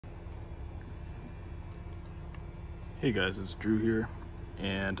Hey guys, it's Drew here,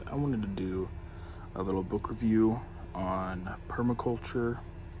 and I wanted to do a little book review on Permaculture,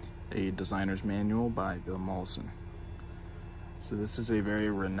 a designer's manual by Bill Mollison. So this is a very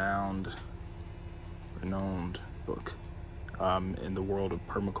renowned book in the world of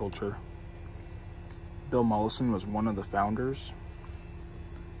permaculture. Bill Mollison was one of the founders,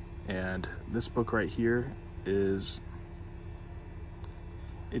 and this book right here it's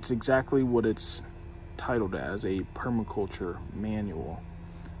exactly what it's titled as, a permaculture manual,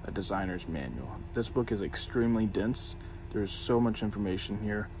 a designer's manual. This book is extremely dense. There's so much information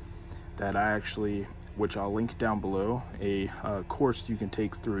here that I actually, which I'll link down below, a course you can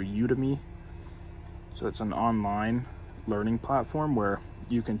take through Udemy. So it's an online learning platform where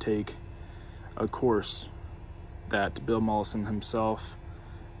you can take a course that Bill Mollison himself,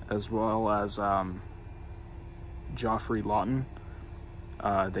 as well as Geoff Lawton,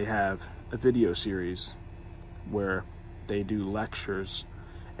 they have a video series where they do lectures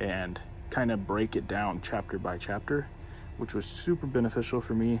and kind of break it down chapter by chapter, which was super beneficial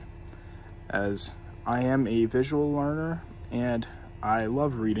for me, as I am a visual learner and I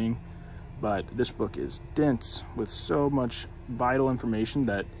love reading, but this book is dense with so much vital information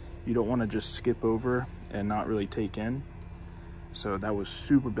that you don't want to just skip over and not really take in. So that was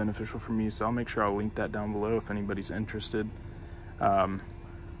super beneficial for me, so I'll make sure I'll link that down below if anybody's interested.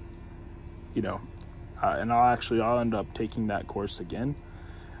 And I'll end up taking that course again.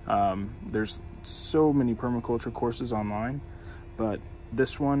 There's so many permaculture courses online, but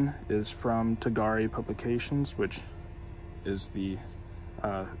this one is from Tagari Publications, which is the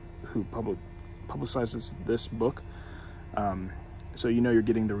who publicizes this book. So you're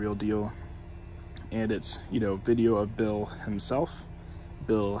getting the real deal, and it's video of Bill himself.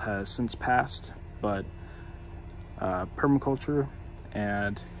 Bill has since passed, but permaculture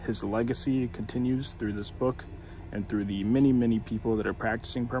and his legacy continues through this book and through the many people that are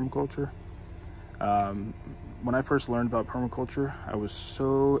practicing permaculture. When I first learned about permaculture, I was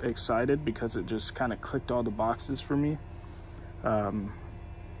so excited because it just kind of clicked all the boxes for me,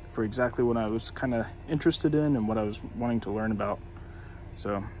 for exactly what I was kind of interested in and what I was wanting to learn about.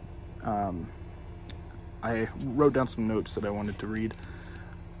 So I wrote down some notes that I wanted to read,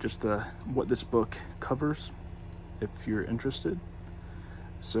 just what this book covers if you're interested.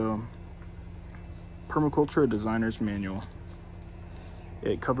 So, Permaculture, a designer's manual.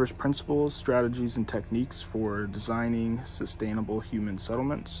 It covers principles, strategies, and techniques for designing sustainable human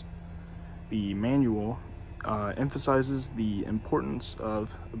settlements. The manual emphasizes the importance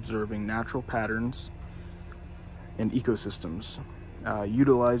of observing natural patterns and ecosystems,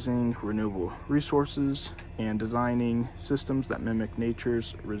 utilizing renewable resources, and designing systems that mimic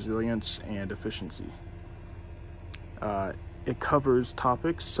nature's resilience and efficiency. It covers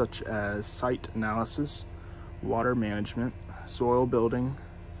topics such as site analysis, water management, soil building,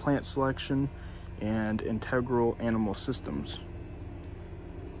 plant selection, and integral animal systems.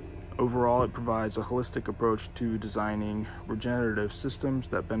 Overall, it provides a holistic approach to designing regenerative systems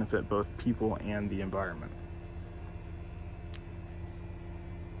that benefit both people and the environment.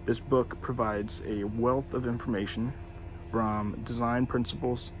 This book provides a wealth of information from design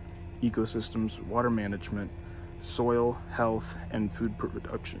principles, ecosystems, water management, soil health, and food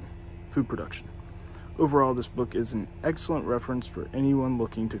production. Overall, this book is an excellent reference for anyone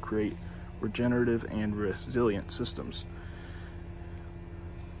looking to create regenerative and resilient systems.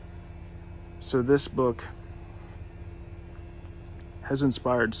 So this book has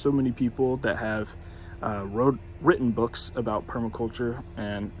inspired so many people that have written books about permaculture,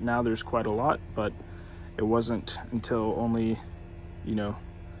 and now there's quite a lot, but it wasn't until only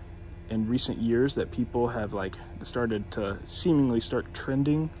in recent years that people have started to seemingly start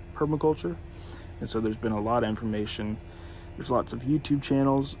trending permaculture. And so there's been a lot of information. There's lots of YouTube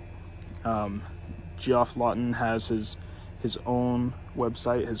channels. Geoff Lawton has his own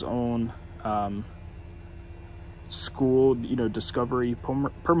website, his own school, Discovery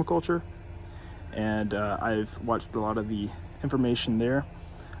Permaculture, and I've watched a lot of the information there.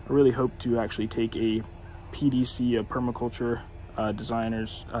 I really hope to actually take a PDC, a permaculture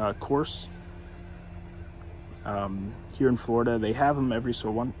designer's course. Here in Florida, they have them every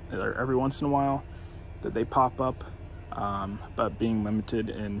once in a while that they pop up, but being limited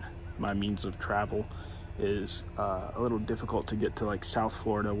in my means of travel is a little difficult to get to South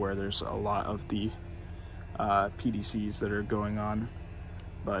Florida, where there's a lot of the PDCs that are going on.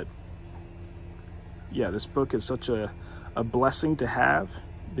 But yeah, this book is such a blessing to have,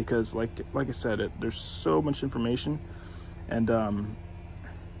 because like I said, there's so much information, and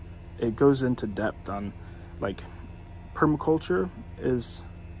it goes into depth on permaculture is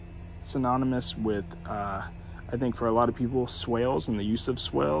synonymous with a I think for a lot of people, swales and the use of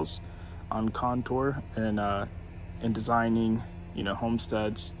swales on contour and in designing, you know,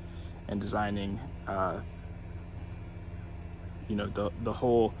 homesteads and designing, you know, the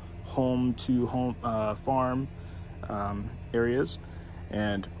whole home to home farm areas.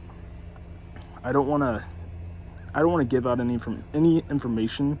 And I don't want to give out any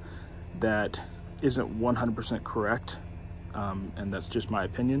information that isn't 100% correct, and that's just my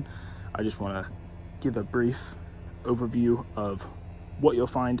opinion. I just want to give a brief overview of what you'll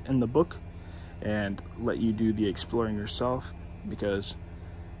find in the book and let you do the exploring yourself, because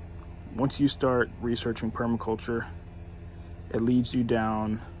once you start researching permaculture, it leads you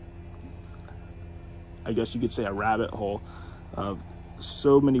down, I guess you could say, a rabbit hole of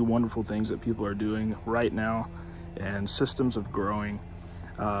so many wonderful things that people are doing right now and systems of growing.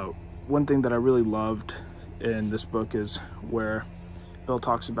 One thing that I really loved in this book is where Bill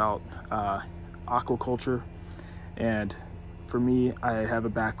talks about aquaculture. And for me, I have a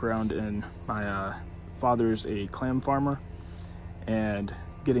background in my father's a clam farmer, and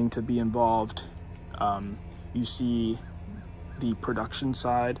getting to be involved, you see the production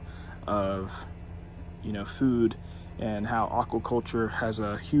side of, you know, food, and how aquaculture has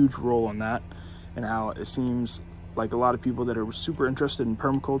a huge role in that, and how it seems like a lot of people that are super interested in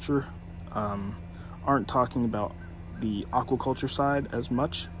permaculture aren't talking about the aquaculture side as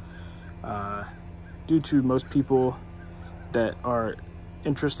much, due to most people that are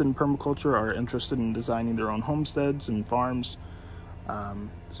interested in permaculture are interested in designing their own homesteads and farms,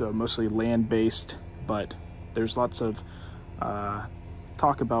 so mostly land-based, but there's lots of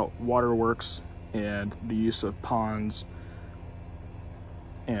talk about waterworks and the use of ponds,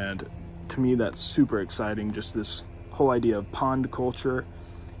 and to me that's super exciting, just this whole idea of pond culture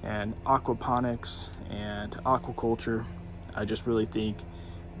and aquaponics and aquaculture. I just really think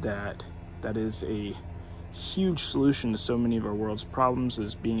that that is a huge solution to so many of our world's problems,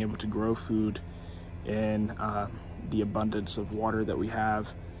 is being able to grow food in the abundance of water that we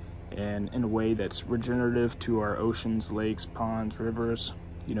have, and in a way that's regenerative to our oceans, lakes, ponds, rivers.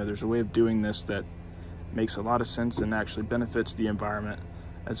 You know, there's a way of doing this that makes a lot of sense and actually benefits the environment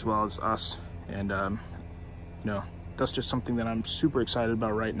as well as us. And you know, that's just something that I'm super excited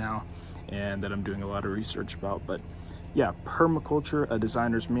about right now and that I'm doing a lot of research about. But yeah, Permaculture, A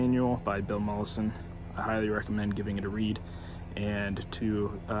Designer's Manual by Bill Mollison. I highly recommend giving it a read, and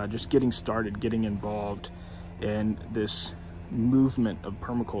to just getting started, getting involved in this movement of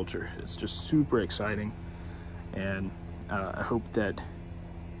permaculture. It's just super exciting, and I hope that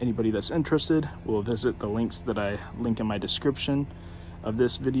anybody that's interested will visit the links that I link in my description of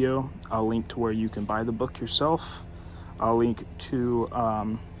this video. I'll link to where you can buy the book yourself. I'll link to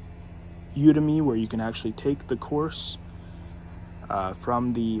Udemy, where you can actually take the course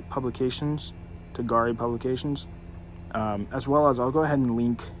from the publications, to Gari Publications, as well as I'll go ahead and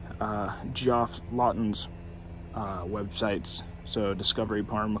link Geoff Lawton's websites, so Discovery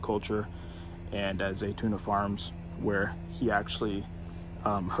Permaculture and Zaytuna Farms, where he actually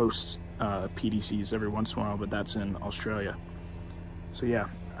hosts PDCs every once in a while, but that's in Australia. So yeah,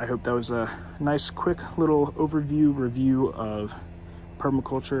 I hope that was a nice quick little overview review of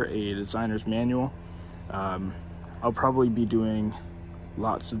Permaculture, A Designer's Manual. I'll probably be doing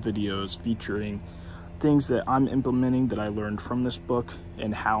lots of videos featuring things that I'm implementing that I learned from this book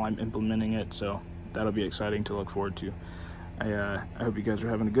and how I'm implementing it, so that'll be exciting to look forward to. I hope you guys are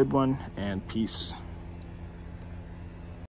having a good one, and peace.